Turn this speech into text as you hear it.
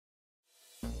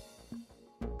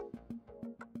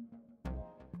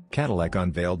Cadillac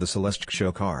unveiled the CELESTIQ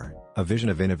show car, a vision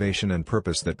of innovation and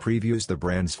purpose that previews the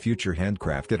brand's future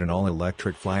handcrafted and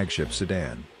all-electric flagship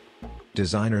sedan.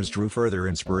 Designers drew further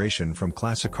inspiration from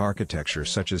classic architecture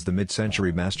such as the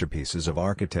mid-century masterpieces of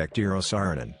architect Eero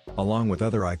Saarinen, along with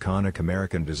other iconic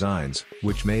American designs,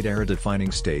 which made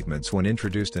era-defining statements when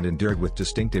introduced and endured with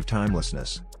distinctive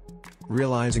timelessness.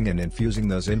 Realizing and infusing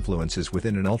those influences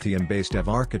within an Ultium-based EV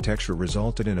architecture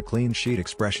resulted in a clean-sheet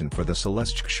expression for the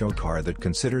CELESTIQ show car that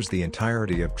considers the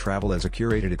entirety of travel as a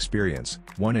curated experience,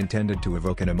 one intended to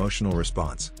evoke an emotional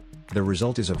response. The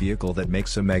result is a vehicle that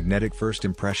makes a magnetic first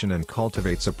impression and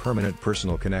cultivates a permanent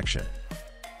personal connection.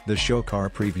 The show car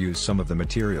previews some of the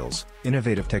materials,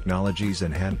 innovative technologies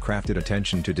and handcrafted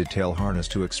attention to detail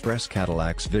harnessed to express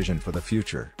Cadillac's vision for the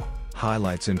future.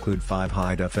 Highlights include 5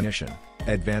 high-definition,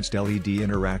 advanced LED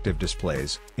interactive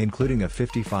displays, including a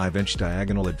 55-inch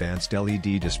diagonal advanced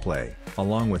LED display,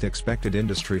 along with expected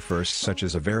industry firsts such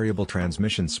as a variable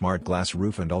transmission smart glass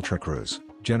roof and Ultra Cruise,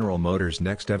 General Motors'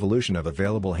 next evolution of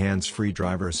available hands-free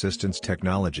driver assistance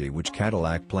technology which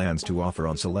Cadillac plans to offer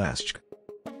on CELESTIQ.